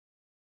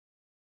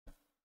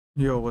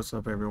Yo, what's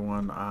up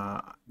everyone?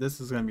 This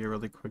is gonna be a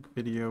really quick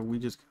video. We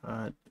just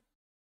got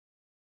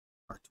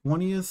our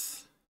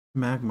 20th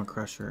Magma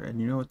Crusher, and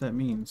you know what that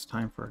means.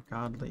 Time for a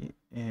godly.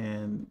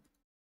 And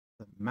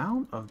the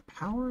amount of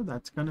power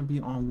that's gonna be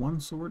on one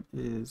sword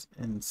is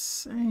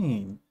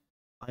insane.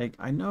 Like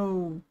I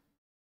know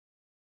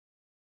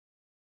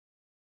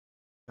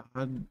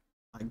God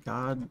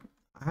God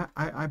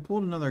I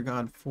pulled another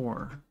God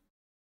 4.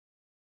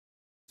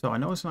 So I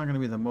know it's not gonna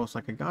be the most.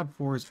 Like a God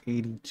 4 is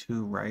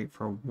 82, right?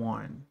 For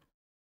one.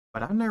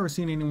 But I've never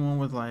seen anyone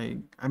with like,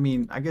 I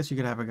mean, I guess you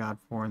could have a God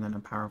 4 and then a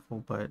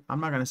powerful, but I'm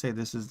not gonna say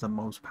this is the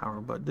most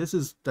power, but this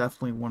is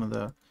definitely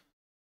it's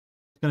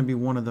gonna be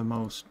one of the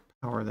most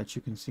power that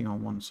you can see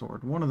on one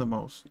sword. One of the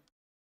most,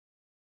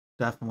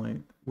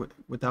 definitely,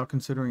 without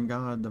considering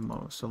God, the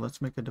most. So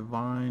let's make a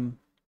divine,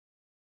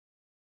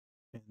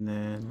 and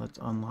then let's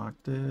unlock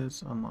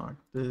this, unlock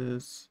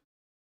this.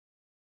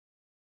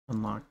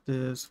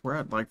 We're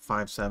at like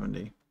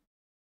 570.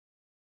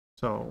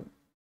 So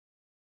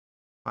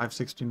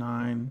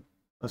 569.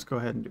 Let's go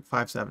ahead and do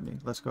 570.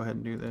 Let's go ahead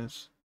and do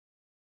this.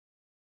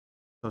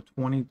 So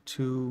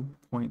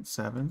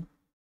 22.7.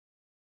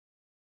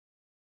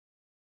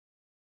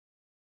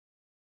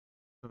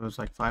 So it was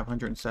like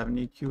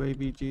 570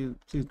 QAVG.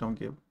 Please don't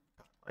give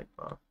like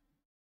buff.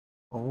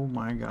 Oh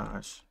my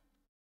gosh.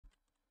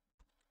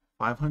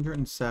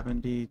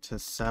 570 to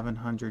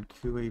 700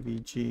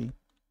 QAVG.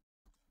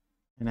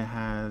 And it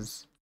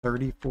has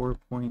 34.05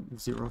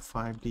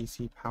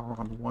 DC power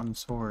on one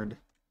sword.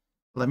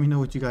 Let me know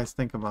what you guys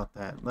think about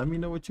that. Let me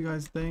know what you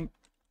guys think.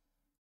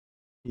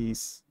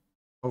 Peace.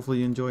 Hopefully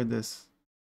you enjoyed this.